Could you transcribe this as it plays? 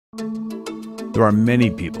There are many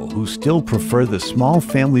people who still prefer the small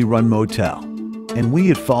family-run motel, and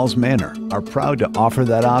we at Falls Manor are proud to offer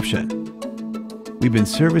that option. We've been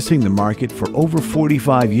servicing the market for over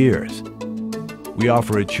 45 years. We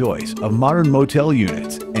offer a choice of modern motel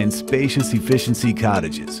units and spacious efficiency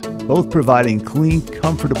cottages, both providing clean,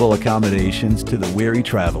 comfortable accommodations to the weary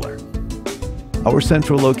traveler. Our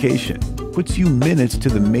central location puts you minutes to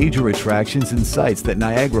the major attractions and sights that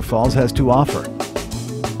Niagara Falls has to offer.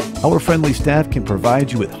 Our friendly staff can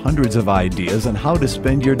provide you with hundreds of ideas on how to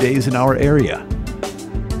spend your days in our area.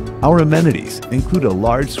 Our amenities include a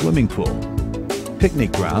large swimming pool,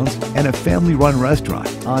 picnic grounds, and a family-run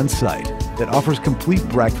restaurant on site that offers complete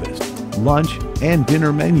breakfast, lunch, and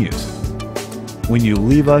dinner menus. When you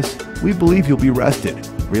leave us, we believe you'll be rested,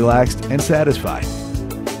 relaxed, and satisfied.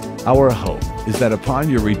 Our hope is that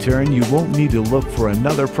upon your return, you won't need to look for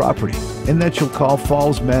another property and that you'll call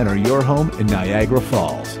Falls Manor your home in Niagara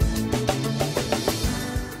Falls.